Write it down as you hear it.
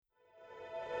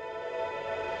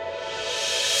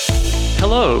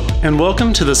Hello, and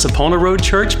welcome to the Sapona Road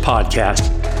Church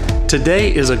podcast.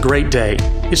 Today is a great day.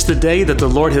 It's the day that the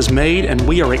Lord has made, and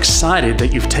we are excited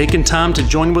that you've taken time to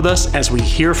join with us as we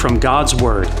hear from God's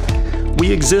Word.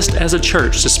 We exist as a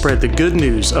church to spread the good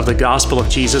news of the gospel of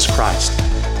Jesus Christ.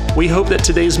 We hope that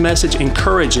today's message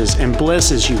encourages and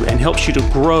blesses you and helps you to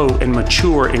grow and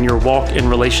mature in your walk and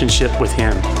relationship with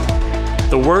Him.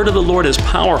 The word of the Lord is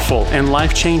powerful and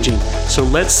life-changing, so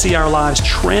let's see our lives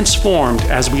transformed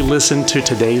as we listen to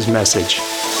today's message.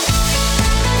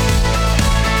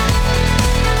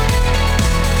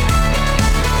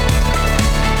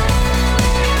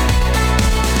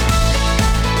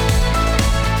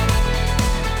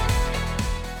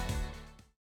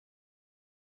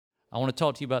 I want to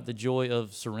talk to you about the joy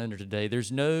of surrender today.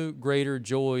 There's no greater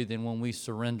joy than when we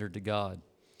surrender to God.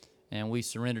 And we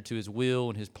surrender to His will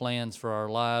and His plans for our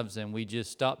lives, and we just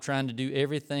stop trying to do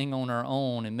everything on our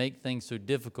own and make things so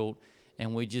difficult,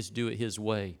 and we just do it His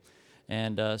way.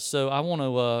 And so I want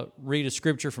to read a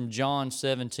scripture from John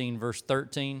 17, verse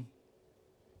 13.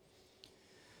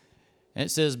 And it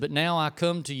says, "But now I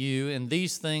come to you, and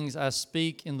these things I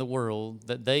speak in the world,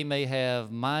 that they may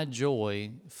have my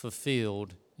joy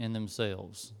fulfilled in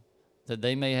themselves." That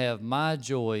they may have my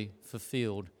joy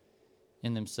fulfilled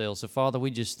in themselves. So, Father,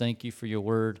 we just thank you for your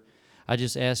word. I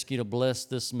just ask you to bless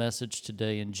this message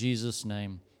today in Jesus'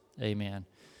 name. Amen.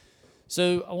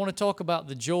 So, I want to talk about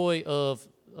the joy of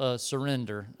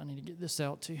surrender. I need to get this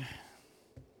out to you.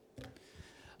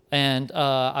 And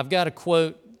I've got a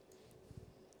quote.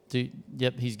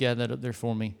 Yep, he's got that up there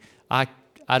for me. I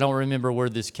don't remember where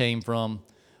this came from,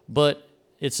 but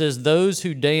it says, "Those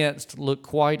who danced looked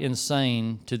quite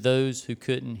insane to those who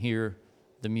couldn't hear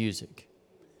the music."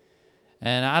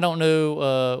 And I don't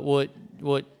know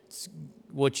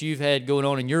what you've had going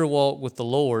on in your walk with the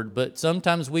Lord, but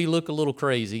sometimes we look a little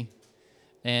crazy,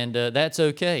 and that's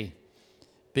okay,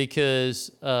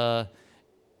 because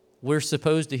we're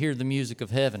supposed to hear the music of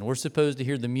heaven. We're supposed to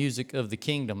hear the music of the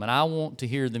kingdom, and I want to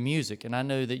hear the music, and I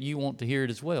know that you want to hear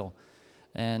it as well.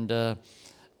 And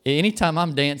anytime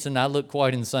I'm dancing, I look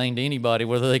quite insane to anybody,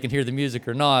 whether they can hear the music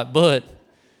or not, but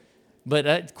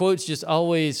that quote's just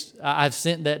always, I've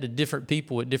sent that to different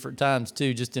people at different times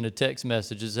too, just in a text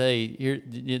message, as, hey, here,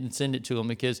 and send it to them,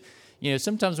 because,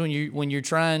 sometimes when you're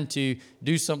trying to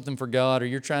do something for God, or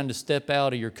you're trying to step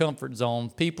out of your comfort zone,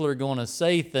 people are going to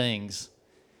say things,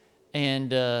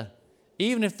 and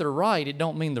even if they're right, it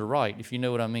don't mean they're right, if you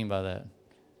know what I mean by that.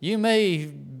 You may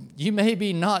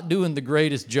be not doing the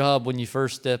greatest job when you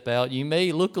first step out. You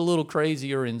may look a little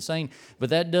crazy or insane,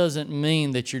 but that doesn't mean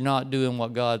that you're not doing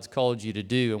what God's called you to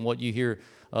do, and what you hear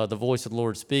the voice of the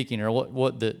Lord speaking, or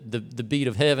what the beat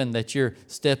of heaven that you're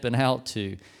stepping out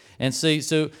to. And see,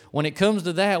 so when it comes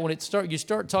to that, when you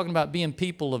start talking about being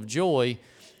people of joy,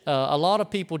 a lot of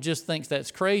people just think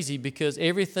that's crazy, because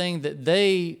everything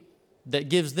that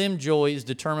gives them joy is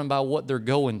determined by what they're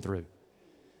going through.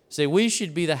 See, we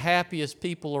should be the happiest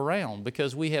people around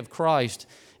because we have Christ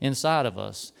inside of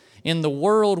us. In the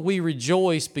world, we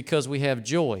rejoice because we have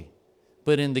joy.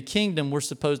 But in the kingdom, we're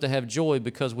supposed to have joy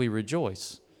because we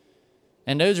rejoice.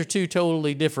 And those are two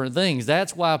totally different things.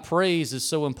 That's why praise is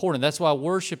so important. That's why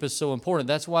worship is so important.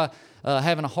 That's why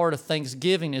having a heart of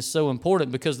thanksgiving is so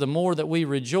important, because the more that we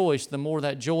rejoice, the more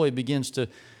that joy begins to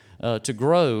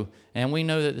grow. And we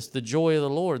know that it's the joy of the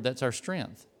Lord that's our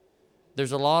strength.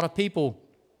 There's a lot of people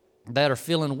that are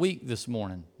feeling weak this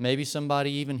morning. Maybe somebody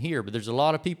even here, but there's a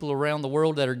lot of people around the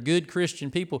world that are good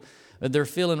Christian people, but they're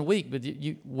feeling weak. But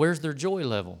where's their joy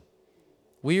level?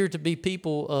 We are to be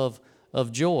people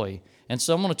of joy. And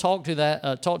so I'm going to talk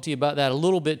to you about that a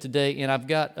little bit today. And I've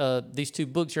got these two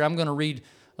books here. I'm going to read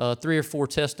 3 or 4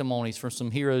 testimonies from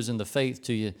some heroes in the faith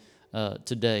to you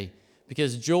today,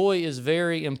 because joy is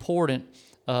very important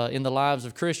in the lives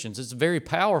of Christians. It's very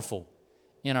powerful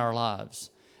in our lives.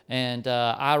 And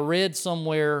I read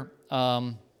somewhere,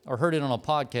 or heard it on a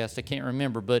podcast, I can't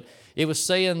remember, but it was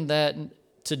saying that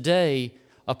today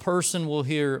a person will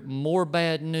hear more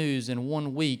bad news in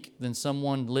 1 week than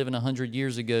someone living 100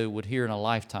 years ago would hear in a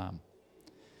lifetime.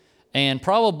 And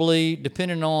probably,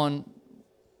 depending on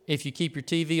if you keep your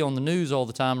TV on the news all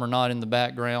the time or not in the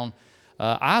background,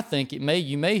 I think you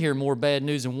may hear more bad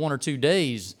news in 1 or 2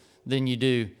 days than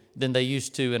they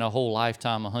used to in a whole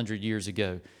lifetime 100 years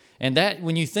ago. And that,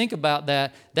 when you think about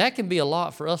that, that can be a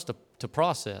lot for us to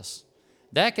process.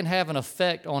 That can have an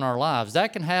effect on our lives.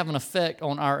 That can have an effect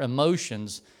on our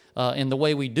emotions in the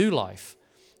way we do life.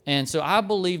 And so I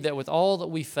believe that with all that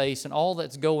we face and all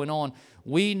that's going on,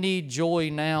 we need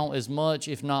joy now as much,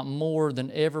 if not more,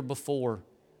 than ever before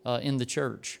in the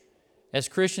church. As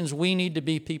Christians, we need to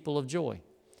be people of joy.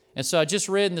 And so I just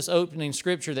read in this opening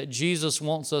scripture that Jesus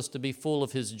wants us to be full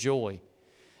of His joy.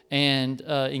 And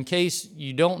in case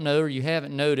you don't know or you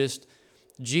haven't noticed,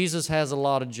 Jesus has a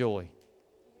lot of joy.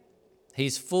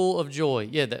 He's full of joy.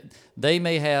 Yeah, that they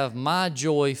may have my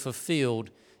joy fulfilled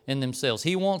in themselves.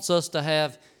 He wants us to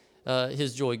have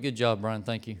His joy. Good job, Brian.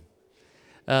 Thank you.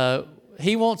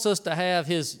 He wants us to have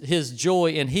his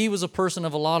joy, and He was a person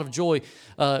of a lot of joy.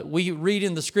 We read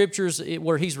in the scriptures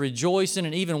where He's rejoicing,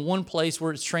 and even one place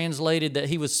where it's translated that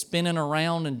He was spinning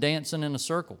around and dancing in a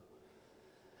circle.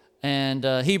 And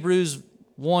Hebrews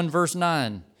 1 verse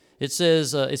 9, it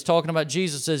says, it's talking about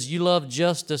Jesus, it says, you love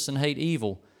justice and hate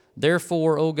evil.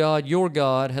 Therefore, O God, your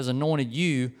God has anointed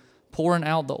you, pouring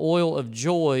out the oil of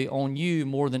joy on you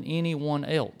more than anyone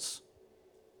else.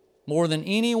 More than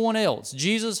anyone else.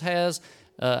 Jesus has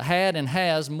had and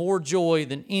has more joy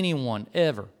than anyone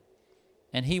ever.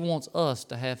 And He wants us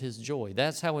to have His joy.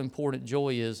 That's how important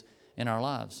joy is in our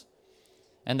lives.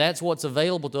 And that's what's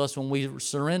available to us when we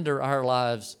surrender our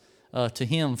lives to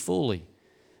Him fully.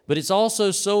 But it's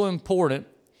also so important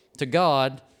to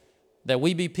God that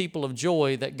we be people of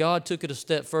joy that God took it a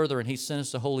step further and He sent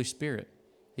us the Holy Spirit.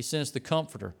 He sent us the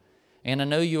Comforter. And I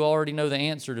know you already know the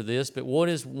answer to this, but what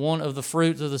is one of the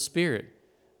fruits of the Spirit?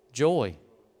 Joy.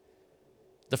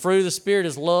 The fruit of the Spirit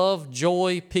is love,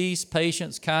 joy, peace,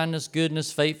 patience, kindness,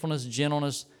 goodness, faithfulness,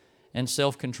 gentleness, and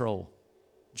self-control.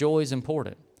 Joy is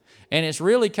important. And it's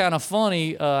really kind of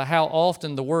funny how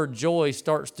often the word joy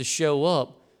starts to show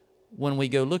up when we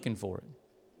go looking for it.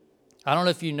 I don't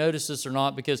know if you notice this or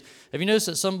not, because have you noticed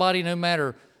that somebody, no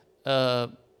matter,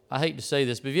 I hate to say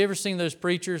this, but have you ever seen those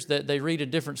preachers that they read a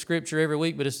different scripture every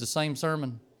week, but it's the same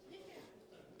sermon?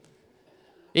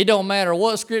 It don't matter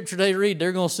what scripture they read,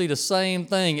 they're going to see the same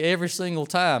thing every single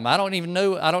time. I don't need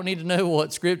to know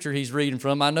what scripture he's reading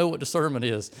from. I know what the sermon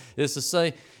is. It's the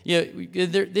same.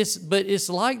 But it's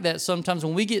like that sometimes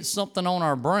when we get something on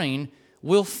our brain,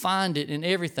 we'll find it in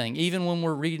everything, even when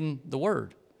we're reading the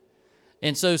Word.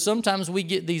 And so sometimes we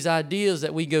get these ideas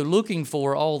that we go looking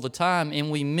for all the time, and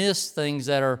we miss things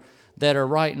that are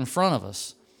right in front of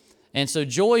us. And so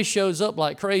joy shows up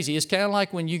like crazy. It's kind of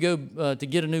like when you go to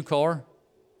get a new car,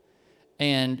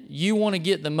 and you want to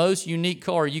get the most unique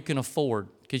car you can afford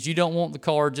because you don't want the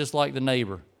car just like the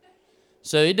neighbor.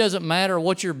 So it doesn't matter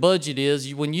what your budget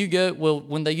is. When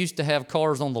they used to have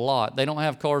cars on the lot, they don't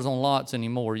have cars on lots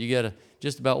anymore. You got to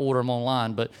just about order them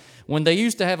online. But when they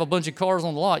used to have a bunch of cars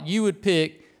on the lot, you would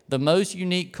pick the most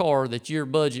unique car that your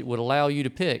budget would allow you to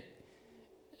pick.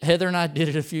 Heather and I did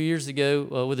it a few years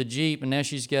ago with a Jeep, and now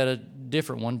she's got a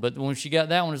different one. But when she got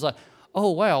that one, it's like,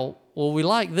 oh, wow, well, we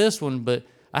like this one, but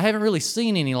I haven't really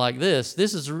seen any like this.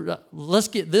 Let's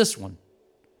get this one.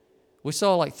 We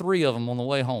saw like 3 of them on the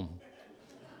way home.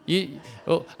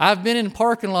 I've been in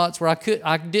parking lots where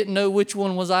I didn't know which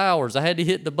one was ours. I had to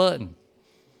hit the button.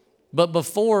 But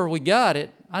before we got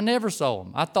it, I never saw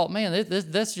them. I thought, man,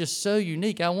 that's just so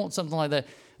unique. I want something like that.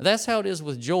 That's how it is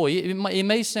with joy. It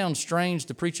may sound strange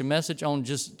to preach a message on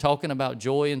just talking about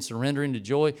joy and surrendering to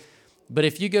joy, but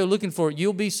if you go looking for it,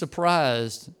 you'll be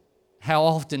surprised how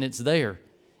often it's there.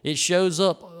 It shows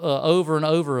up over and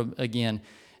over again.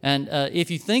 And if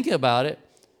you think about it,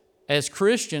 as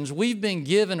Christians, we've been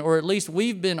given, or at least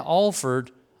we've been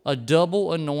offered, a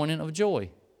double anointing of joy.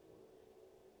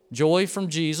 Joy from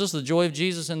Jesus, the joy of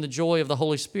Jesus, and the joy of the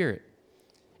Holy Spirit.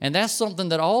 And that's something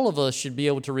that all of us should be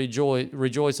able to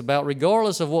rejoice about,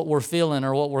 regardless of what we're feeling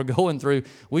or what we're going through.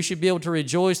 We should be able to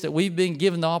rejoice that we've been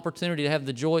given the opportunity to have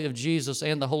the joy of Jesus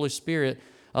and the Holy Spirit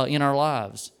in our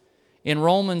lives. In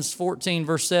Romans 14,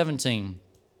 verse 17,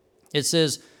 it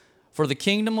says, "For the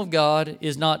kingdom of God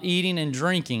is not eating and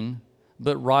drinking,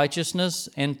 but righteousness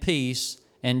and peace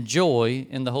and joy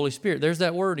in the Holy Spirit." There's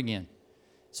that word again.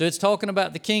 So it's talking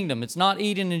about the kingdom. It's not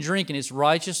eating and drinking. It's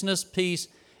righteousness, peace,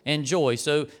 and joy.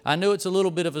 So I know it's a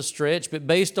little bit of a stretch, but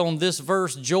based on this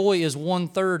verse, joy is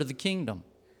 1/3 of the kingdom.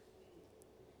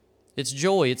 It's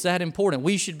joy. It's that important.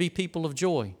 We should be people of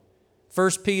joy.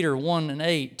 1 Peter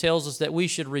 1:8 tells us that we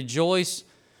should rejoice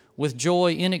with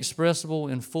joy inexpressible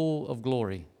and full of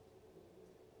glory.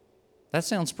 That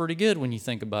sounds pretty good when you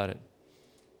think about it.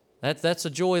 That's a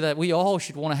joy that we all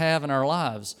should want to have in our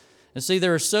lives. And see,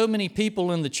 there are so many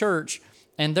people in the church,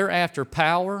 and they're after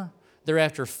power, they're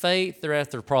after faith, they're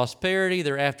after prosperity,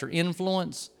 they're after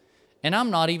influence. And I'm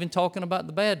not even talking about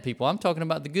the bad people. I'm talking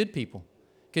about the good people.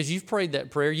 Because you've prayed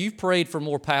that prayer. You've prayed for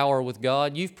more power with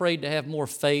God. You've prayed to have more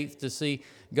faith to see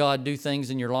God do things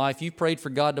in your life. You've prayed for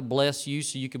God to bless you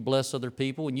so you could bless other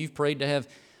people. And you've prayed to have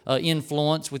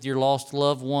influence with your lost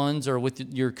loved ones or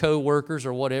with your co-workers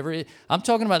or whatever. I'm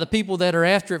talking about the people that are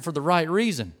after it for the right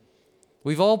reason.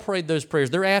 We've all prayed those prayers.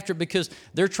 They're after it because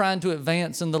they're trying to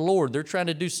advance in the Lord. They're trying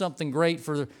to do something great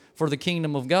for the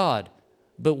kingdom of God.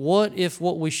 But what if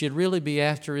what we should really be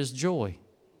after is joy?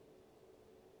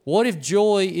 What if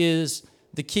joy is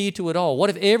the key to it all? What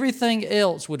if everything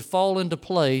else would fall into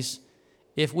place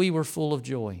if we were full of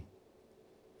joy?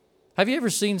 Have you ever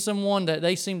seen someone that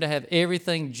they seem to have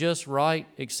everything just right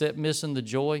except missing the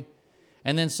joy?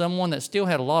 And then someone that still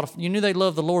had a lot of, you knew they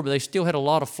loved the Lord, but they still had a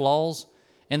lot of flaws,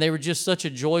 and they were just such a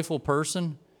joyful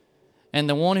person. And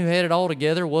the one who had it all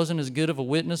together wasn't as good of a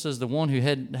witness as the one who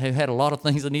had a lot of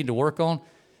things they need to work on,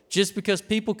 just because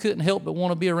people couldn't help but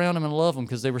want to be around them and love them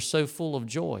because they were so full of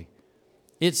joy.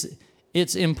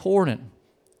 It's important.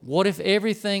 What if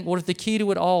the key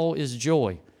to it all is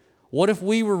joy? What if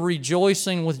we were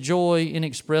rejoicing with joy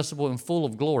inexpressible and full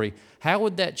of glory? How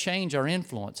would that change our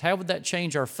influence? How would that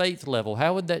change our faith level?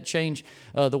 How would that change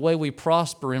the way we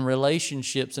prosper in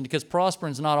relationships? And because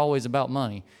prospering is not always about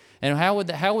money. And how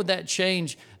would that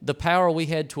change the power we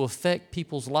had to affect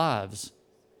people's lives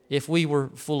if we were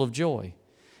full of joy?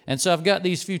 And so I've got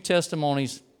these few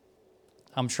testimonies.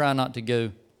 I'm trying not to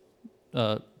go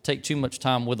take too much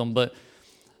time with them, but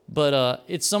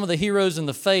it's some of the heroes in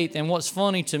the faith. And what's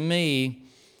funny to me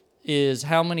is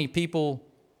how many people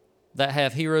that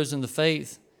have heroes in the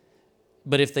faith,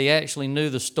 but if they actually knew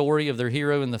the story of their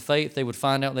hero in the faith, they would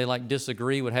find out they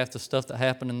disagree with half the stuff that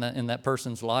happened in that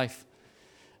person's life.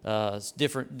 It's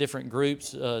different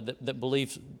groups that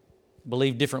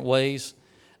believe different ways.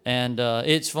 And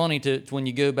it's funny when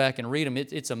you go back and read them,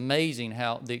 it's amazing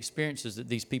how the experiences that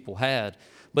these people had.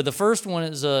 But the first one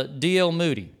is D.L.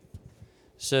 Moody.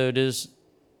 So does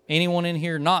anyone in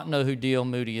here not know who D.L.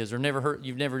 Moody is, or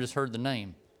you've never just heard the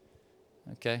name?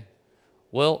 Okay.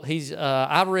 Well,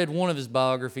 I've read one of his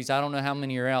biographies. I don't know how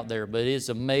many are out there, but it's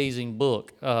an amazing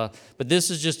book. But this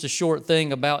is just a short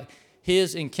thing about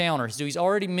his encounter. So he's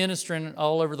already ministering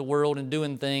all over the world and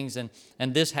doing things, and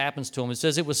this happens to him. It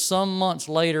says it was some months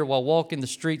later while walking the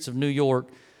streets of New York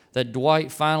that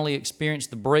Dwight finally experienced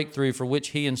the breakthrough for which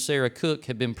he and Sarah Cook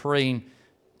had been praying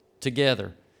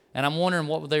together. And I'm wondering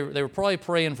what they were probably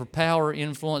praying for: power,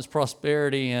 influence,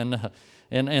 prosperity, and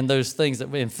those things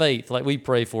that in faith, like we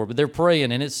pray for. But they're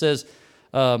praying, and it says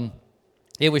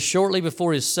it was shortly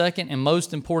before his second and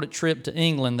most important trip to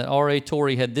England that R.A.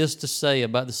 Torrey had this to say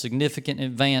about the significant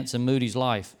advance in Moody's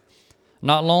life.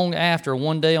 Not long after,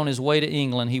 one day on his way to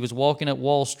England, he was walking up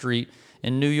Wall Street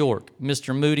in New York.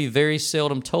 Mr. Moody very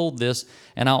seldom told this,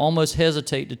 and I almost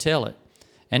hesitate to tell it.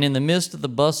 And in the midst of the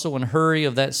bustle and hurry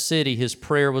of that city, his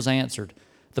prayer was answered.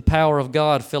 The power of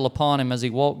God fell upon him as he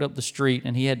walked up the street,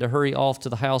 and he had to hurry off to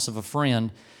the house of a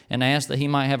friend and ask that he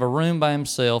might have a room by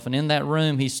himself. And in that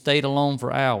room he stayed alone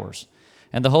for hours.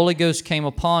 And the Holy Ghost came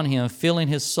upon him, filling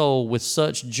his soul with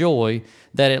such joy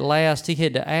that at last he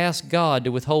had to ask God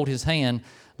to withhold his hand,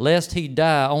 lest he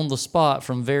die on the spot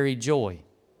from very joy.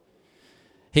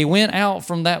 He went out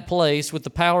from that place with the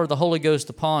power of the Holy Ghost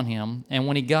upon him, and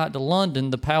when he got to London,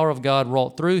 the power of God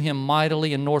wrought through him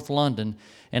mightily in North London,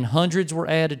 and hundreds were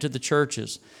added to the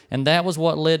churches. And that was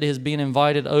what led to his being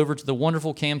invited over to the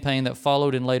wonderful campaign that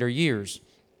followed in later years.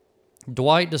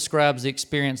 Dwight describes the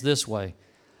experience this way: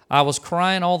 I was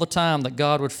crying all the time that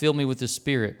God would fill me with His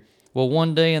Spirit. Well,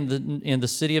 one day in the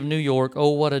city of New York,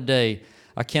 oh, what a day.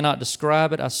 I cannot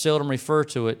describe it. I seldom refer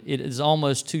to it. It is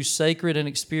almost too sacred an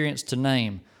experience to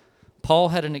name. Paul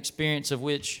had an experience of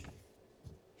which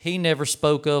he never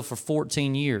spoke of for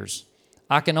 14 years.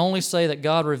 I can only say that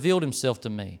God revealed Himself to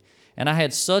me, and I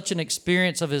had such an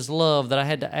experience of His love that I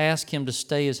had to ask Him to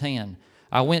stay His hand.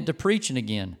 I went to preaching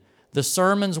again. The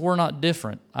sermons were not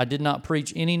different. I did not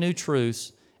preach any new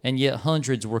truths, and yet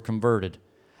hundreds were converted.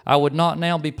 I would not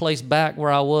now be placed back where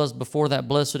I was before that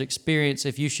blessed experience.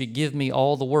 If you should give me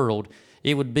all the world,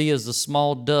 it would be as the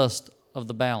small dust of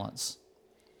the balance.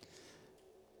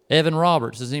 Evan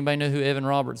Roberts. Does anybody know who Evan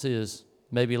Roberts is?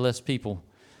 Maybe less people.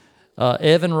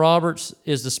 Evan Roberts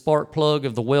is the spark plug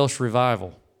of the Welsh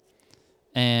revival.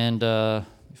 And let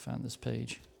me find this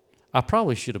page. I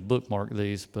probably should have bookmarked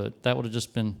these, but that would have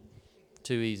just been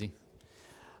too easy.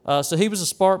 So he was a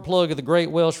spark plug of the Great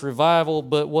Welsh Revival,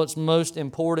 but what's most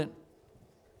important,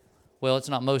 well, it's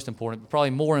not most important, but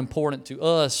probably more important to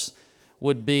us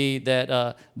would be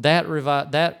that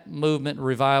that movement,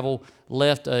 revival,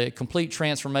 left a complete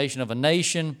transformation of a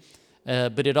nation,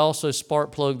 but it also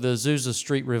spark plugged the Azusa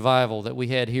Street revival that we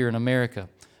had here in America.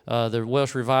 The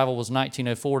Welsh Revival was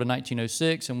 1904 to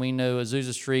 1906, and we know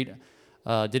Azusa Street,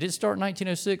 did it start in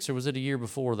 1906 or was it a year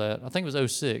before that? I think it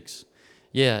was 06.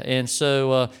 Yeah, and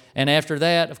so, and after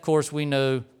that, of course, we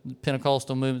know the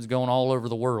Pentecostal movement's going all over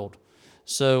the world.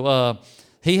 So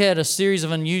he had a series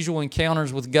of unusual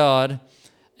encounters with God,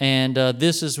 and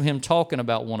this is him talking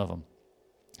about one of them.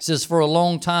 He says, "For a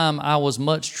long time I was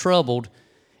much troubled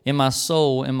in my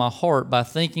soul and my heart by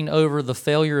thinking over the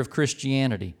failure of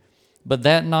Christianity. But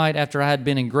that night, after I had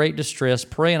been in great distress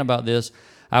praying about this,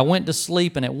 I went to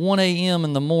sleep, and at 1 a.m.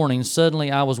 in the morning,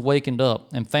 suddenly I was wakened up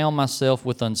and found myself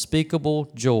with unspeakable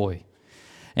joy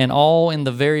and all in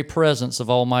the very presence of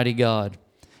Almighty God.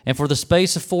 And for the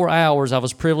space of 4 hours, I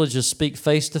was privileged to speak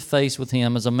face to face with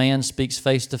Him as a man speaks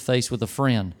face to face with a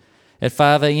friend. At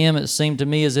 5 a.m., it seemed to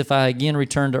me as if I again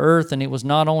returned to earth, and it was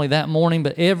not only that morning,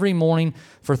 but every morning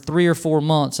for 3 or 4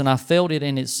 months, and I felt it,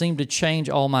 and it seemed to change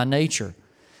all my nature.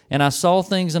 And I saw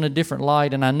things in a different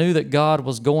light, and I knew that God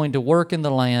was going to work in the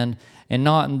land, and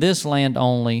not in this land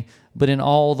only, but in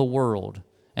all the world."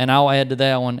 And I'll add to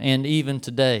that one, and even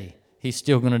today, He's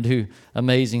still going to do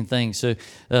amazing things. So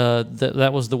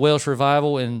that was the Welsh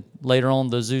revival, and later on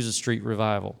the Azusa Street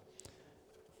revival.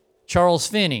 Charles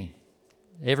Finney.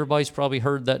 Everybody's probably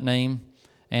heard that name,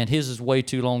 and his is way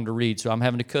too long to read, so I'm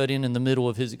having to cut in the middle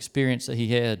of his experience that he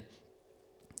had.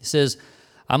 He says,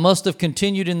 "I must have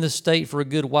continued in this state for a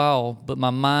good while, but my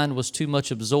mind was too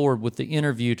much absorbed with the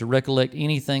interview to recollect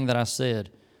anything that I said.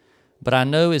 But I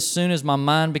know as soon as my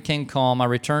mind became calm, I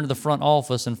returned to the front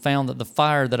office and found that the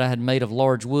fire that I had made of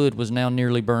large wood was now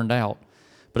nearly burned out.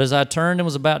 But as I turned and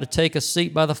was about to take a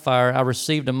seat by the fire, I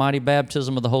received a mighty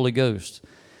baptism of the Holy Ghost.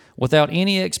 Without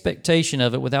any expectation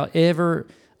of it, without ever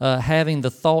having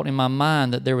the thought in my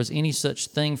mind that there was any such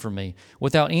thing for me,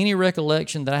 without any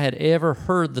recollection that I had ever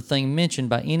heard the thing mentioned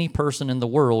by any person in the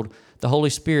world, the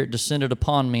Holy Spirit descended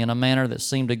upon me in a manner that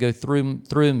seemed to go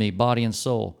through me, body and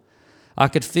soul. I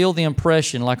could feel the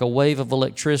impression like a wave of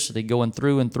electricity going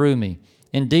through and through me.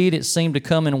 Indeed, it seemed to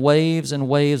come in waves and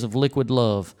waves of liquid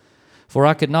love, for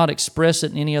I could not express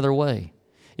it in any other way.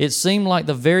 It seemed like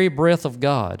the very breath of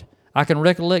God. I can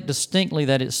recollect distinctly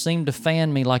that it seemed to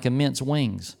fan me like immense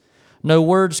wings. No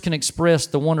words can express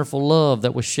the wonderful love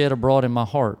that was shed abroad in my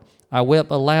heart. I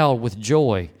wept aloud with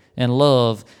joy and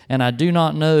love, and I do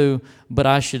not know, but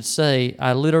I should say,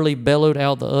 I literally bellowed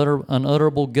out the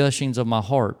unutterable gushings of my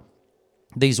heart.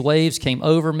 These waves came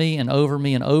over me and over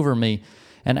me and over me,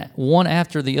 and one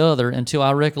after the other, until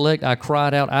I recollect I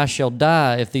cried out, I shall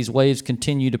die if these waves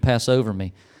continue to pass over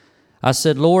me. I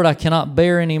said, Lord, I cannot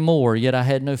bear any more, yet I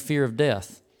had no fear of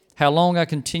death. How long I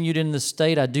continued in this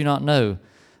state I do not know,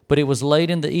 but it was late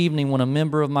in the evening when a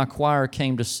member of my choir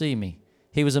came to see me.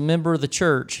 He was a member of the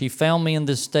church. He found me in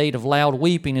this state of loud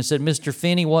weeping and said, Mr.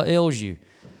 Finney, what ails you?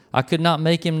 I could not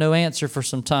make him no answer for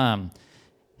some time.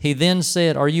 He then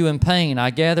said, are you in pain? I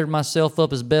gathered myself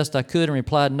up as best I could and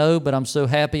replied, no, but I'm so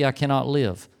happy I cannot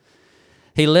live.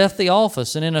 He left the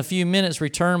office and in a few minutes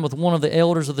returned with one of the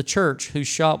elders of the church, whose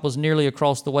shop was nearly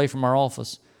across the way from our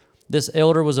office. This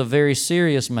elder was a very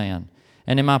serious man,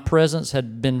 and in my presence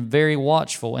had been very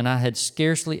watchful, and I had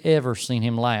scarcely ever seen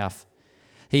him laugh.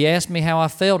 He asked me how I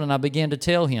felt, and I began to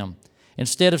tell him.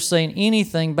 Instead of saying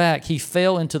anything back, he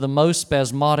fell into the most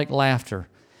spasmodic laughter.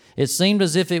 It seemed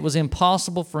as if it was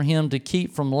impossible for him to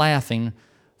keep from laughing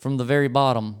from the very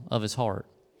bottom of his heart.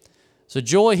 So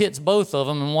joy hits both of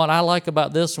them, and what I like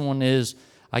about this one is,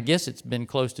 I guess it's been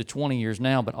close to 20 years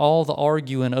now, but all the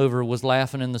arguing over was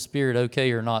laughing in the spirit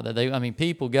okay or not.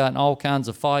 People got in all kinds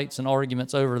of fights and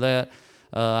arguments over that.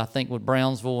 I think with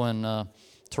Brownsville and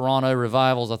Toronto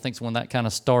revivals, I think is when that kind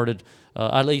of started,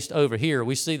 at least over here.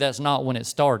 We see that's not when it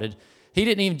started. He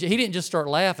didn't just start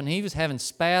laughing, he was having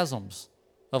spasms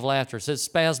of laughter. It says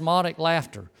spasmodic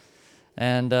laughter.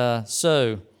 And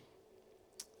so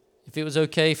if it was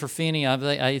okay for Finney,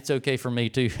 it's okay for me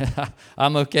too.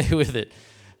 I'm okay with it.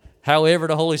 However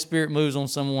the Holy Spirit moves on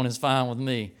someone is fine with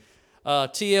me.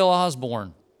 T.L.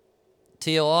 Osborne.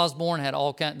 T.L. Osborne had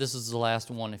all kind. This is the last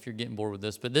one if you're getting bored with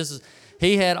this, but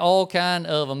he had all kind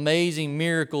of amazing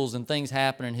miracles and things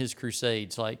happen in his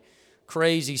crusades, like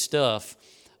crazy stuff.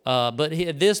 But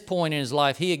at this point in his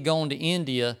life, he had gone to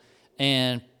India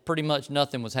and pretty much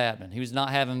nothing was happening. He was not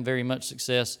having very much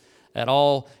success at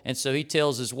all. And so he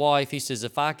tells his wife, he says,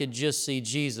 if I could just see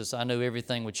Jesus, I know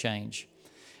everything would change.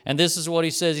 And this is what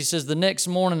he says. He says, the next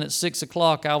morning at 6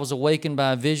 o'clock, I was awakened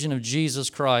by a vision of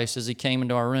Jesus Christ as he came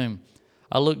into our room.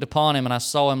 I looked upon him and I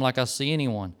saw him like I see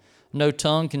anyone. No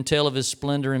tongue can tell of his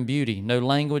splendor and beauty. No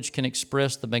language can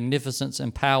express the magnificence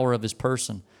and power of his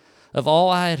person. Of all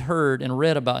I had heard and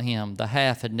read about him, the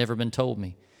half had never been told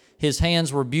me. His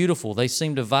hands were beautiful. They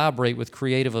seemed to vibrate with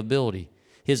creative ability.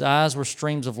 His eyes were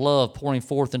streams of love pouring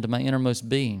forth into my innermost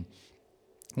being.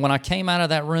 When I came out of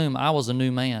that room, I was a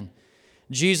new man.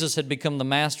 Jesus had become the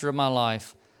master of my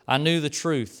life. I knew the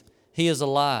truth. He is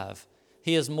alive.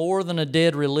 He is more than a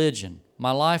dead religion.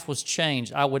 My life was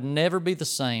changed. I would never be the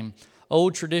same.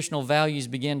 Old traditional values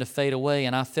began to fade away,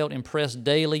 and I felt impressed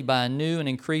daily by a new and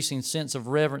increasing sense of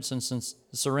reverence and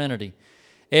serenity.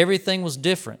 Everything was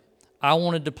different. I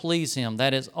wanted to please Him.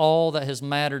 That is all that has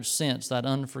mattered since that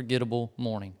unforgettable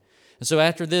morning. And so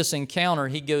after this encounter,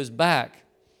 he goes back,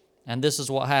 and this is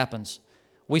what happens.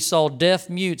 We saw deaf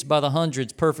mutes by the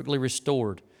hundreds perfectly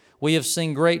restored. We have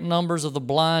seen great numbers of the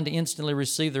blind instantly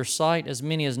receive their sight, as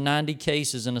many as 90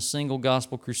 cases in a single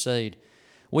gospel crusade.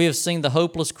 We have seen the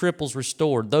hopeless cripples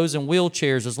restored, those in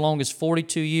wheelchairs as long as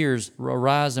 42 years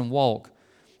arise and walk.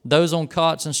 Those on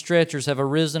cots and stretchers have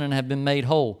arisen and have been made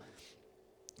whole.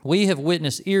 We have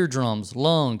witnessed eardrums,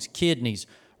 lungs, kidneys,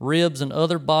 ribs, and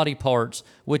other body parts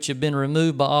which have been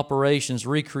removed by operations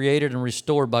recreated and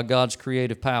restored by God's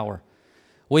creative power.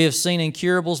 We have seen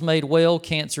incurables made well,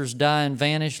 cancers die and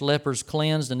vanish, lepers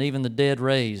cleansed, and even the dead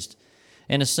raised.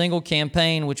 In a single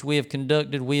campaign which we have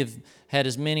conducted, we have had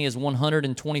as many as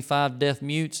 125 deaf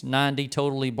mutes, 90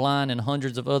 totally blind, and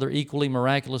hundreds of other equally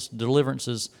miraculous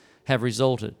deliverances have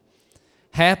resulted.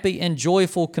 Happy and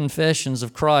joyful confessions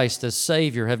of Christ as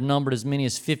Savior have numbered as many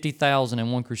as 50,000 in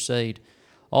one crusade,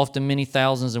 often many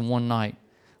thousands in one night.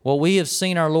 What we have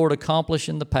seen our Lord accomplish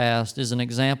in the past is an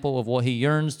example of what He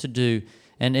yearns to do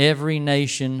in every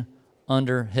nation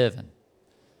under heaven.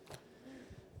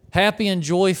 Happy and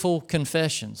joyful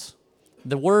confessions.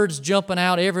 The word's jumping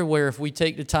out everywhere if we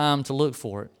take the time to look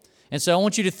for it. And so I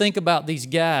want you to think about these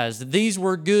guys. These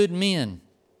were good men.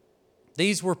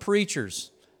 These were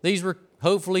preachers. These were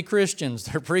hopefully Christians.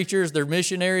 They're preachers. They're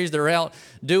missionaries. They're out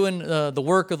doing the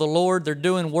work of the Lord. They're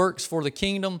doing works for the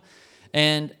kingdom.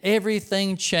 And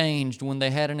everything changed when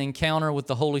they had an encounter with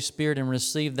the Holy Spirit and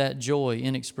received that joy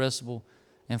inexpressible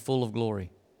and full of glory.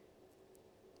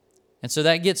 And so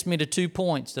that gets me to 2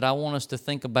 points that I want us to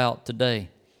think about today.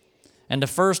 And the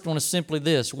first one is simply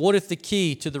this. What if the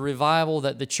key to the revival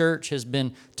that the church has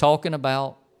been talking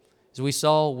about, as we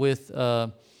saw with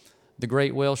the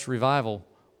Great Welsh Revival,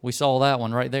 we saw that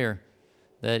one right there,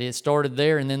 that it started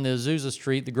there, and then the Azusa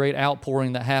Street, the great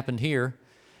outpouring that happened here.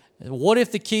 What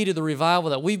if the key to the revival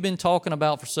that we've been talking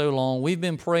about for so long, we've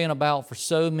been praying about for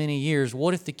so many years,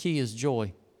 what if the key is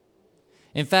joy?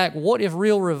 In fact, what if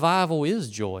real revival is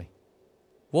joy?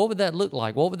 What would that look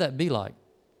like? What would that be like?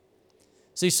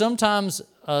 See, sometimes,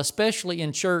 especially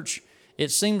in church, it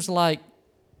seems like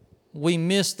we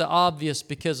miss the obvious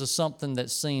because of something that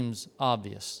seems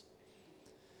obvious.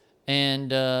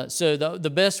 And so the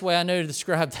best way I know to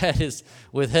describe that is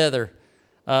with Heather.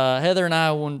 Heather and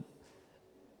I, when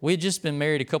we had just been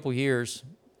married a couple years,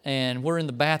 and we're in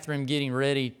the bathroom getting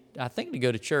ready, I think, to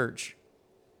go to church.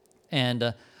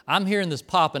 And I'm hearing this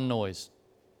popping noise.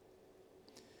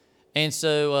 And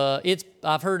so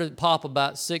I've heard it pop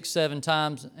about 6-7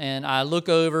 times, and I look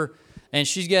over, and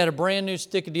she's got a brand new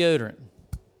stick of deodorant.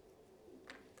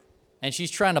 And she's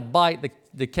trying to bite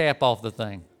the cap off the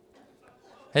thing.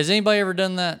 Has anybody ever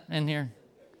done that in here?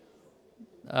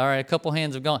 All right, a couple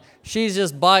hands have gone. She's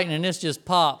just biting, and it's just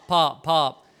pop, pop,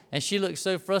 pop. And she looks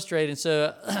so frustrated. And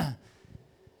so,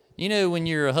 you know when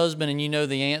you're a husband and you know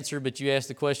the answer, but you ask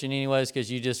the question anyways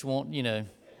because you just want,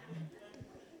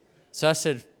 So I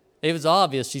said, it was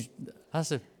obvious. I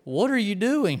said, what are you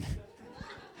doing?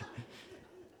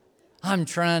 I'm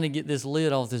trying to get this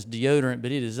lid off this deodorant,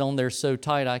 but it is on there so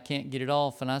tight I can't get it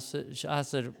off. And I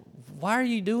said, why are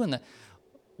you doing that?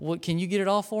 What, can you get it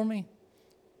off for me?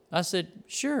 I said,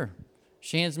 sure.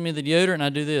 She hands me the deodorant and I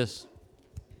do this.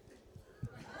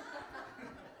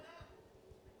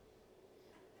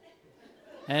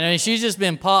 And I mean, she's just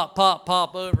been pop, pop,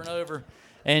 pop over and over.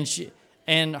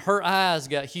 And her eyes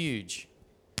got huge.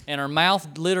 And her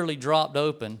mouth literally dropped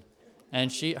open.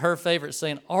 And her favorite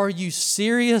saying, are you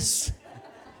serious?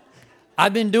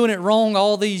 I've been doing it wrong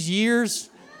all these years,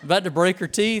 about to break her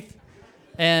teeth.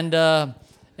 And I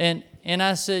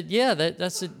said, yeah,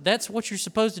 that's what you're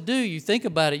supposed to do. You think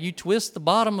about it. You twist the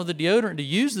bottom of the deodorant to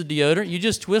use the deodorant. You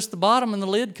just twist the bottom and the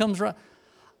lid comes right.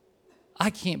 I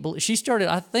can't believe,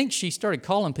 I think she started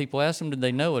calling people, asking them, did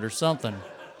they know it or something?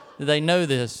 Did they know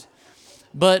this?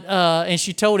 But, and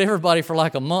she told everybody for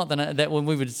like a month, and that when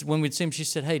we'd see him, she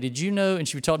said, hey, did you know? And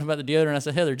she was talking about the deodorant. I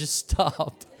said, Heather, just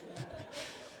stop.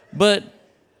 But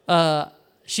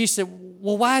she said,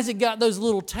 well, why has it got those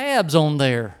little tabs on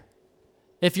there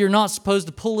if you're not supposed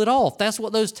to pull it off? That's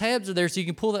what those tabs are there, so you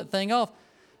can pull that thing off.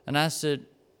 And I said,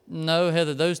 no,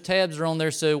 Heather, those tabs are on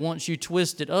there so once you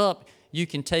twist it up, you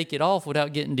can take it off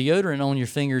without getting deodorant on your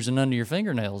fingers and under your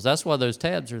fingernails. That's why those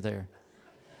tabs are there.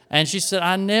 And she said,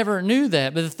 I never knew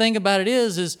that. But the thing about it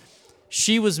is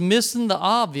she was missing the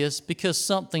obvious because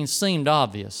something seemed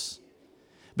obvious.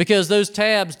 Because those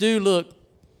tabs do look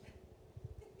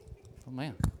Oh,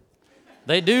 man.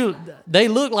 They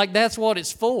look like that's what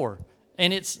it's for.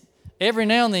 And it's every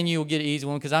now and then you'll get an easy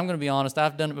one, because I'm going to be honest,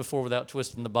 I've done it before without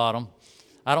twisting the bottom.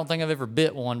 I don't think I've ever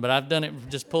bit one, but I've done it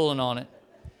just pulling on it.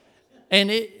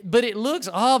 But it looks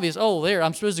obvious. Oh, there,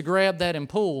 I'm supposed to grab that and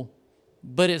pull.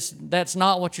 But that's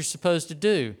not what you're supposed to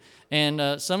do.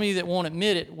 And some of you that won't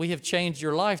admit it, we have changed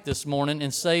your life this morning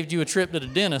and saved you a trip to the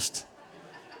dentist.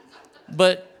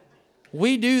 But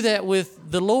we do that with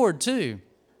the Lord too.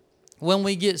 When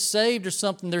we get saved or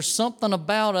something, there's something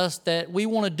about us that we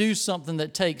want to do something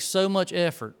that takes so much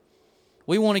effort.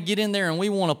 We want to get in there and we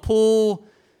want to pull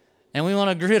and we want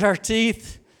to grit our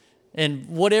teeth, and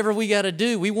whatever we got to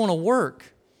do, we want to work.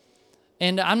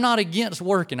 And I'm not against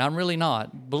working. I'm really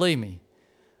not, believe me.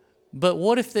 But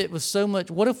what if it was so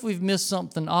much, what if we've missed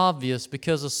something obvious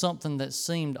because of something that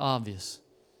seemed obvious?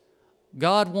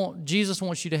 Jesus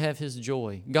wants you to have His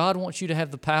joy. God wants you to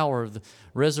have the power of the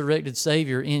resurrected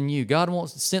Savior in you. God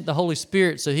sent the Holy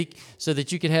Spirit so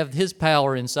that you could have His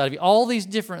power inside of you. All these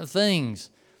different things.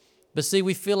 But see,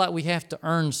 we feel like we have to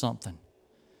earn something.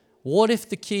 What if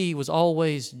the key was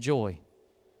always joy?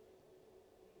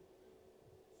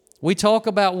 We talk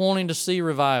about wanting to see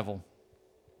revival.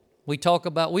 We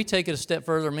take it a step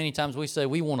further. Many times we say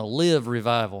we want to live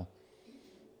revival.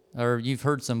 Or you've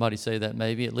heard somebody say that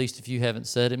maybe, at least if you haven't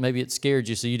said it. Maybe it scared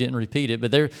you so you didn't repeat it.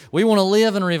 But we want to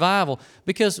live in revival.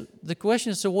 Because the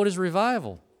question is, so what is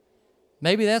revival?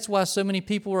 Maybe that's why so many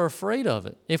people are afraid of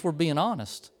it, if we're being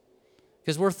honest.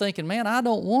 Because we're thinking, man, I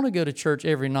don't want to go to church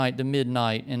every night to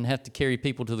midnight and have to carry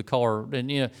people to the car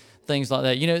and, things like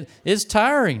that. It's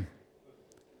tiring.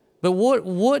 But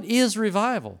what is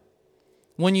revival?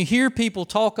 When you hear people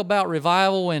talk about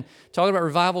revival and talk about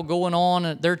revival going on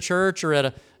at their church or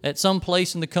at some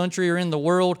place in the country or in the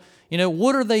world,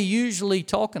 what are they usually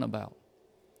talking about?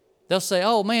 They'll say,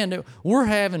 oh man, we're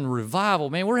having revival.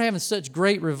 Man, we're having such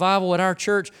great revival at our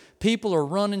church. People are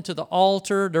running to the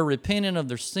altar. They're repenting of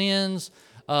their sins.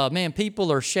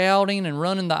 People are shouting and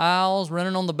running the aisles,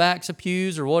 running on the backs of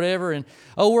pews or whatever. And,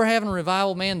 we're having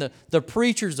revival. Man, the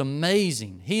preacher's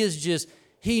amazing.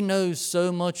 He knows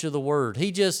so much of the Word.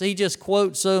 He just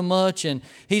quotes so much, and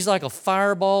he's like a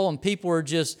fireball, and people are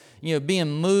just,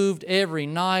 being moved every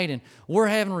night. And we're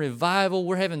having revival.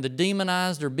 We're having the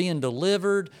demonized are being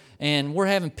delivered, and we're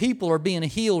having people are being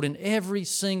healed in every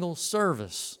single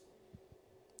service.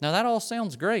 Now, that all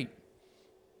sounds great.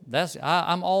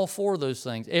 I'm all for those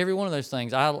things, every one of those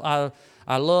things.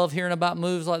 I love hearing about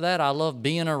moves like that. I love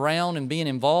being around and being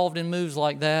involved in moves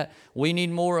like that. We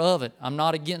need more of it. I'm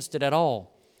not against it at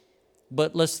all.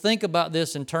 But let's think about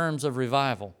this in terms of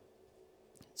revival.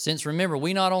 Since remember,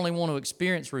 we not only want to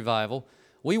experience revival,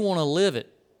 we want to live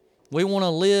it. We want to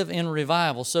live in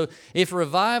revival. So if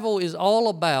revival is all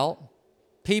about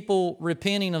people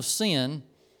repenting of sin,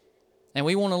 and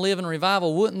we want to live in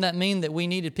revival, wouldn't that mean that we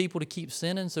needed people to keep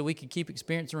sinning so we could keep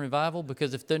experiencing revival?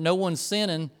 Because if no one's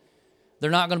sinning,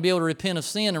 they're not going to be able to repent of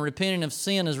sin, and repenting of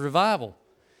sin is revival.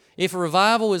 If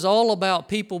revival is all about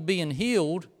people being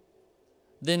healed,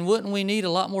 then wouldn't we need a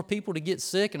lot more people to get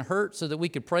sick and hurt so that we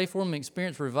could pray for them and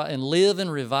experience and live in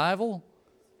revival?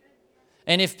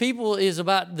 And if people is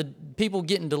about the people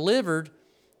getting delivered,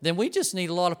 then we just need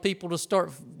a lot of people to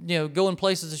start, going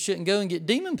places that shouldn't go and get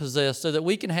demon possessed so that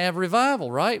we can have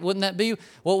revival, right? Wouldn't that be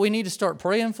what we need to start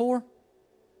praying for?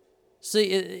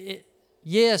 See,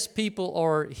 yes, people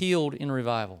are healed in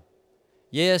revival.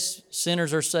 Yes,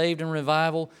 sinners are saved in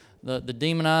revival. The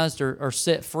demonized are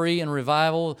set free in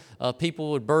revival.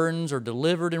 People with burdens are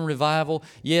delivered in revival.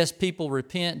 Yes, people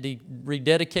repent,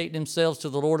 rededicate themselves to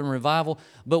the Lord in revival.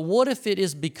 But what if it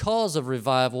is because of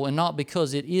revival and not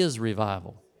because it is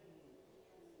revival?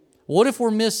 What if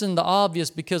we're missing the obvious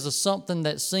because of something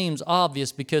that seems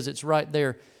obvious because it's right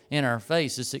there in our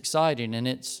face? It's exciting and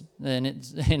it's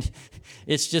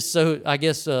just so, I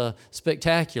guess,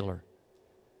 spectacular.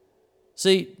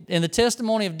 See, in the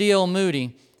testimony of D.L.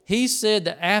 Moody, he said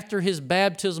that after his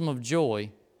baptism of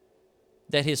joy,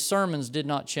 that his sermons did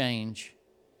not change.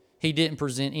 He didn't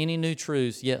present any new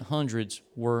truths, yet hundreds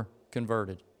were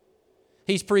converted.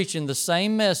 He's preaching the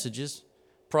same messages,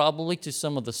 probably to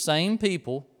some of the same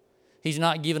people. He's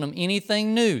not giving them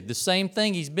anything new. The same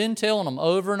thing he's been telling them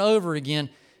over and over again,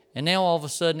 and now all of a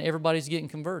sudden everybody's getting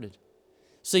converted.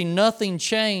 See, nothing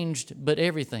changed, but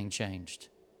everything changed.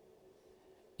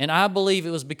 And I believe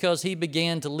it was because he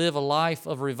began to live a life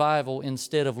of revival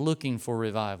instead of looking for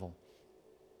revival,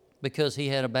 because he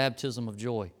had a baptism of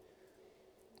joy.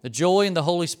 The joy in the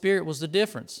Holy Spirit was the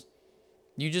difference.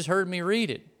 You just heard me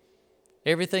read it.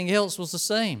 Everything else was the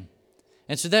same.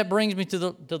 And so that brings me to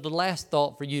the last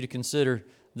thought for you to consider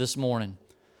this morning.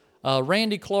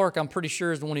 Randy Clark, I'm pretty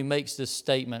sure, is the one who makes this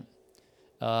statement.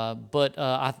 But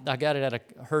I got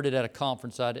it heard it at a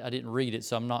conference. I didn't read it,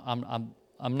 so I'm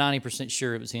 90%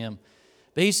 sure it was him.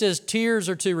 But he says, tears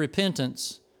are to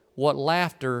repentance what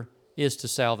laughter is to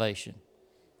salvation.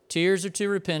 Tears are to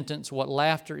repentance what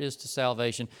laughter is to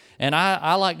salvation. And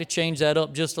I like to change that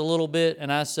up just a little bit,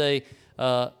 and I say,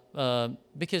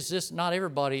 because not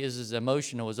everybody is as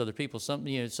emotional as other people.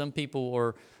 Some people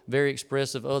are very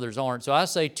expressive, others aren't. So I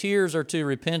say tears are to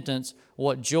repentance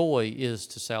what joy is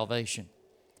to salvation.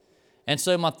 And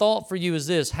so my thought for you is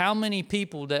this: how many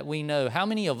people that we know, how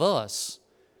many of us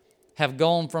have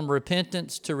gone from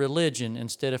repentance to religion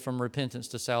instead of from repentance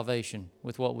to salvation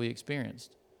with what we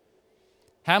experienced?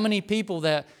 How many people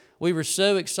that we were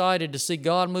so excited to see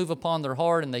God move upon their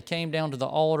heart, and they came down to the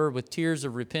altar with tears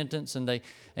of repentance,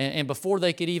 and before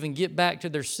they could even get back to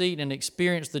their seat and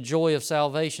experience the joy of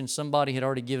salvation, somebody had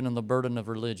already given them the burden of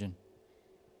religion?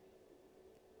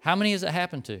 How many has it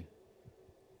happened to?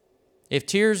 If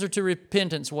tears are to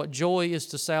repentance what joy is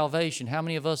to salvation, how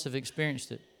many of us have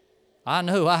experienced it? I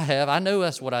know I have. I know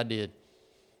that's what I did.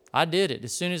 I did it.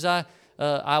 As soon as I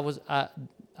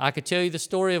could tell you the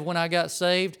story of when I got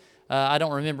saved. I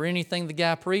don't remember anything the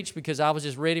guy preached because I was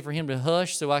just ready for him to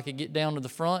hush so I could get down to the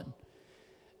front.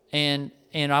 And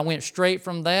I went straight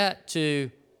from that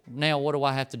to, now what do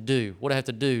I have to do? What do I have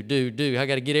to do? I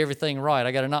got to get everything right.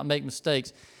 I got to not make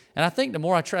mistakes. And I think the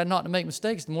more I tried not to make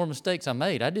mistakes, the more mistakes I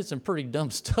made. I did some pretty dumb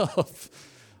stuff.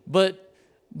 But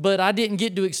I didn't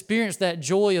get to experience that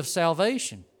joy of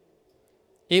salvation.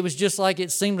 It was just like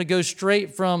it seemed to go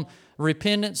straight from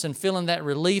repentance and feeling that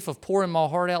relief of pouring my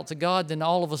heart out to God, then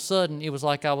all of a sudden it was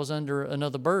like I was under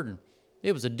another burden.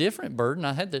 It was a different burden.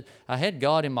 I had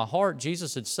God in my heart.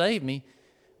 Jesus had saved me,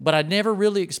 but I'd never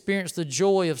really experienced the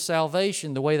joy of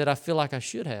salvation the way that I feel like I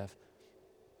should have.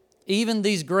 Even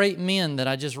these great men that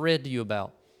I just read to you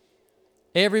about,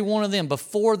 every one of them,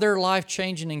 before their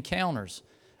life-changing encounters,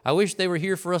 I wish they were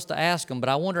here for us to ask them, but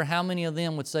I wonder how many of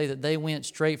them would say that they went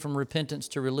straight from repentance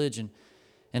to religion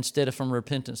instead of from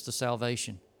repentance to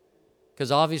salvation.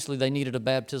 Because obviously they needed a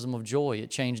baptism of joy.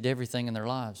 It changed everything in their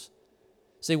lives.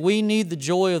 See, we need the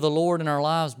joy of the Lord in our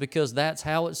lives because that's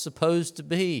how it's supposed to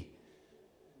be.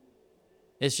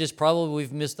 It's just probably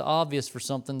we've missed the obvious for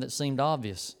something that seemed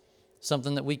obvious,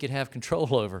 something that we could have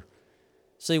control over.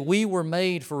 See, we were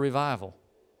made for revival.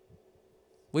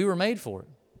 We were made for it.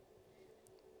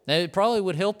 Now, it probably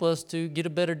would help us to get a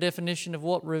better definition of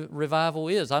what revival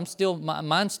is. Mine's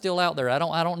still out there. I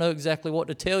don't know exactly what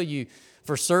to tell you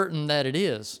for certain that it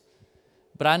is.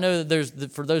 But I know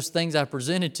that for those things I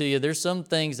presented to you, there's some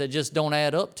things that just don't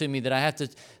add up to me that I have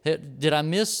to, did I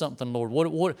miss something, Lord?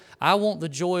 What I want the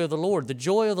joy of the Lord. The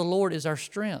joy of the Lord is our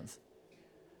strength.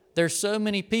 There's so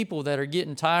many people that are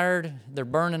getting tired, they're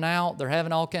burning out, they're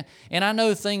having all kinds, and I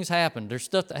know things happen. There's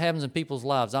stuff that happens in people's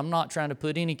lives. I'm not trying to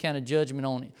put any kind of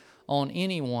judgment on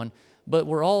anyone, but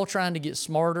we're all trying to get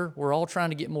smarter. We're all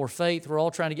trying to get more faith. We're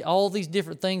all trying to get all these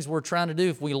different things we're trying to do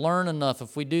if we learn enough,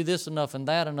 if we do this enough and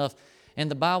that enough. And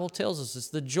the Bible tells us it's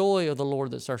the joy of the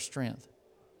Lord that's our strength.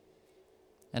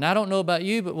 And I don't know about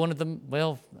you, but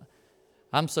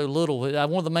I'm so little.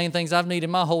 One of the main things I've needed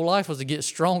my whole life was to get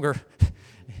stronger.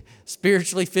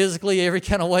 Spiritually, physically, every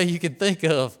kind of way you can think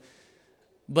of.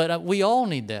 But we all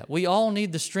need that. We all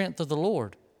need the strength of the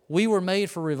Lord. We were made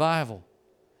for revival.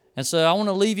 And so I want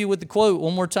to leave you with the quote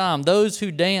one more time. Those who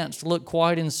danced looked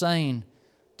quite insane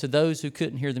to those who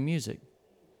couldn't hear the music.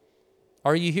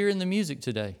 Are you hearing the music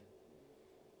today?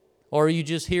 Or are you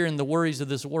just hearing the worries of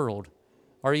this world?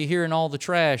 Are you hearing all the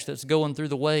trash that's going through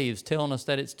the waves telling us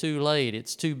that it's too late,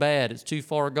 it's too bad, it's too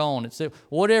far gone,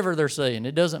 whatever they're saying,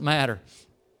 it doesn't matter.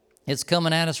 It's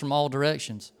coming at us from all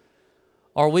directions.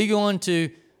 Are we going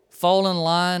to fall in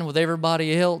line with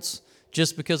everybody else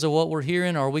just because of what we're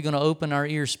hearing, or are we going to open our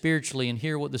ears spiritually and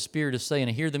hear what the Spirit is saying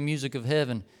and hear the music of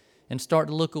heaven and start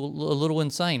to look a little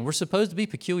insane? We're supposed to be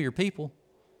peculiar people.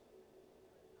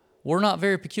 We're not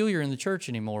very peculiar in the church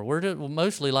anymore. We're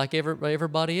mostly like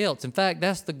everybody else. In fact,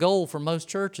 that's the goal for most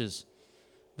churches.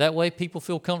 That way people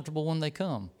feel comfortable when they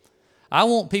come. I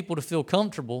want people to feel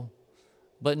comfortable,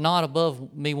 but not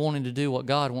above me wanting to do what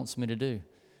God wants me to do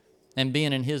and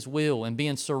being in His will and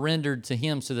being surrendered to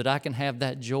Him so that I can have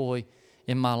that joy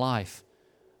in my life.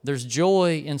 There's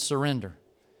joy in surrender.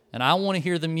 And I want to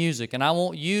hear the music, and I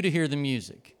want you to hear the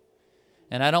music.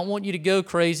 And I don't want you to go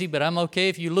crazy, but I'm okay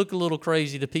if you look a little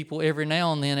crazy to people every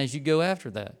now and then as you go after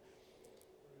that.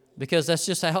 Because that's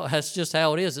just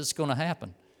how it is. It's going to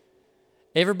happen.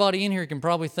 Everybody in here can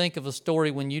probably think of a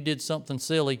story when you did something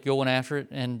silly going after it,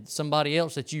 and somebody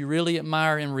else that you really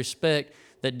admire and respect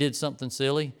that did something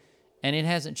silly, And it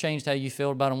hasn't changed how you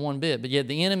feel about them one bit. But yet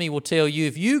the enemy will tell you,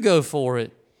 if you go for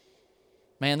it,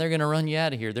 man, they're going to run you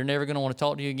out of here. They're never going to want to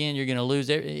talk to you again. You're going to lose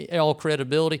all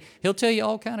credibility. He'll tell you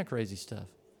all kind of crazy stuff.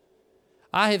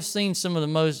 I have seen some of the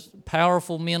most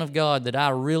powerful men of God that I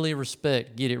really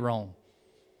respect get it wrong.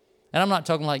 And I'm not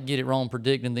talking like get it wrong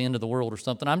predicting the end of the world or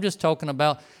something. I'm just talking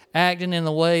about acting in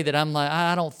the way that I'm like,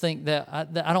 I don't think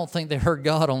they heard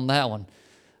God on that one.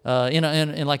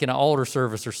 In like in an altar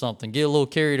service or something, get a little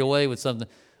carried away with something.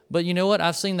 But you know what?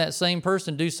 I've seen that same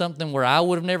person do something where I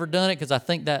would have never done it because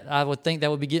I would think that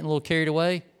would be getting a little carried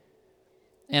away.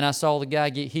 And I saw the guy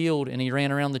get healed, and he ran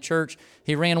around the church.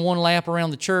 He ran one lap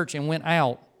around the church and went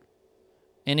out.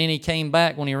 And then he came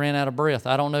back when he ran out of breath.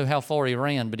 I don't know how far he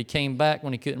ran, but he came back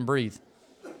when he couldn't breathe.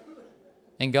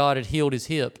 And God had healed his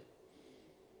hip.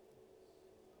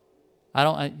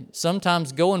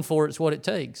 Sometimes going for it's what it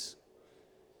takes.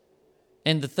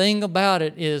 And the thing about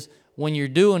it is, when you're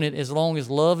doing it, as long as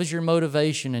love is your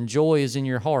motivation and joy is in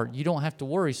your heart, you don't have to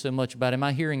worry so much about, am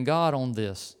I hearing God on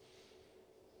this?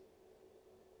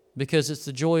 Because it's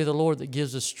the joy of the Lord that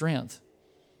gives us strength.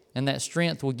 And that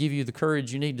strength will give you the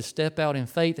courage you need to step out in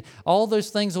faith. All those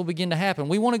things will begin to happen.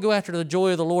 We want to go after the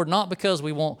joy of the Lord, not because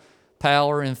we want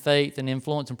power and faith and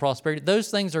influence and prosperity. Those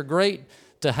things are great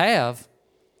to have,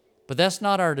 but that's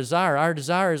not our desire. Our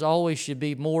desire is always should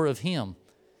be more of Him.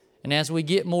 And as we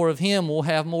get more of Him, we'll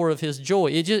have more of His joy.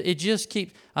 It just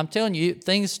keeps, I'm telling you,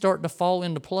 things start to fall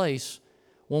into place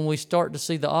when we start to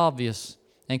see the obvious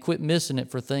and quit missing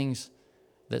it for things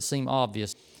that seem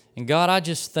obvious. And God, I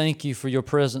just thank you for your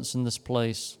presence in this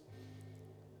place.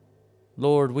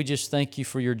 Lord, we just thank you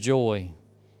for your joy.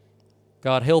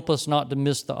 God, help us not to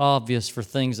miss the obvious for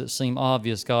things that seem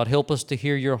obvious. God, help us to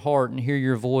hear your heart and hear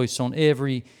your voice on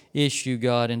every issue,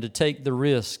 God, and to take the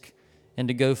risk and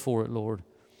to go for it, Lord.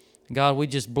 God, we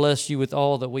just bless you with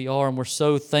all that we are, and we're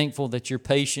so thankful that you're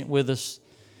patient with us,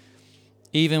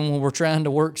 even when we're trying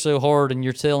to work so hard and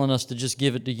you're telling us to just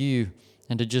give it to you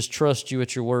and to just trust you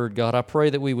at your word, God. I pray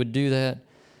that we would do that.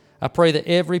 I pray that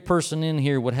every person in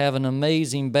here would have an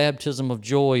amazing baptism of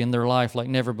joy in their life like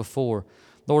never before.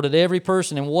 Lord, that every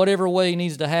person in whatever way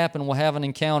needs to happen will have an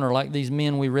encounter like these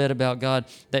men we read about, God,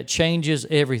 that changes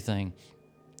everything.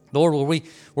 Lord,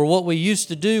 where what we used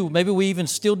to do, maybe we even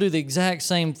still do the exact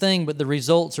same thing, but the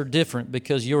results are different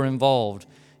because you're involved.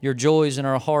 Your joy is in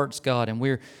our hearts, God, and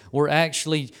we're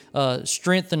actually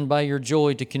strengthened by your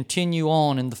joy to continue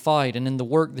on in the fight and in the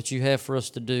work that you have for us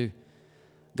to do.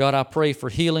 God, I pray for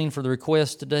healing for the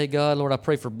request today, God. Lord, I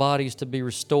pray for bodies to be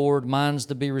restored, minds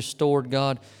to be restored,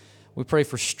 God. We pray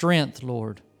for strength,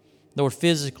 Lord. Lord,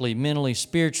 physically, mentally,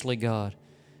 spiritually, God.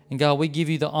 And God, we give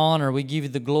you the honor, we give you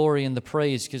the glory and the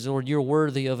praise because, Lord, you're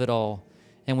worthy of it all.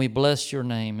 And we bless your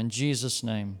name. In Jesus'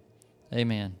 name,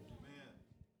 amen.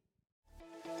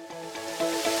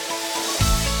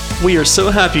 We are so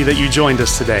happy that you joined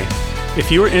us today. If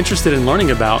you are interested in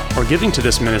learning about or giving to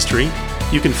this ministry,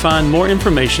 you can find more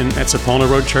information at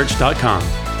SaponaRoadChurch.com.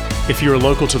 If you are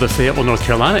local to the Fayetteville, North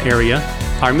Carolina area,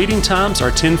 our meeting times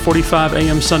are 10:45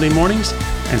 a.m. Sunday mornings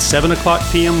and 7 o'clock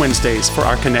p.m. Wednesdays for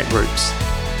our Connect groups.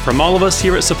 From all of us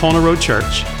here at Sapona Road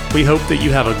Church, we hope that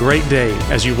you have a great day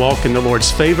as you walk in the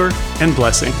Lord's favor and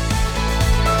blessing.